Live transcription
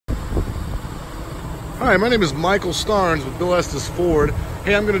Hi, my name is Michael Starnes with Bill Estes Ford.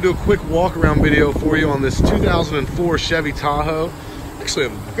 Hey, I'm going to do a quick walk-around video for you on this 2004 Chevy Tahoe. Actually, a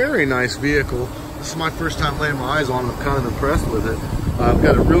very nice vehicle. This is my first time laying my eyes on it. I'm kind of impressed with it. I've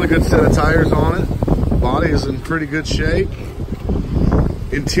got a really good set of tires on it. Body is in pretty good shape.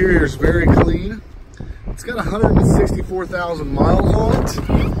 Interior is very clean. It's got 164,000 miles on it.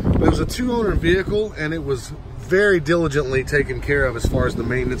 But it was a two-owner vehicle, and it was very diligently taken care of as far as the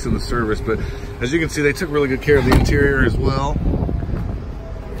maintenance and the service. But as you can see, they took really good care of the interior as well.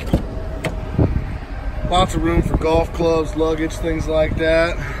 Lots of room for golf clubs, luggage, things like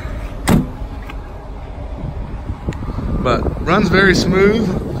that. But runs very smooth.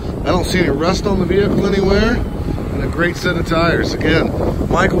 I don't see any rust on the vehicle anywhere. And a great set of tires. Again,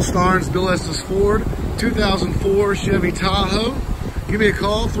 Michael Starnes, Bill Estes Ford, 2004 Chevy Tahoe. Give me a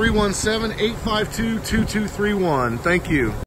call, 317-852-2231. Thank you.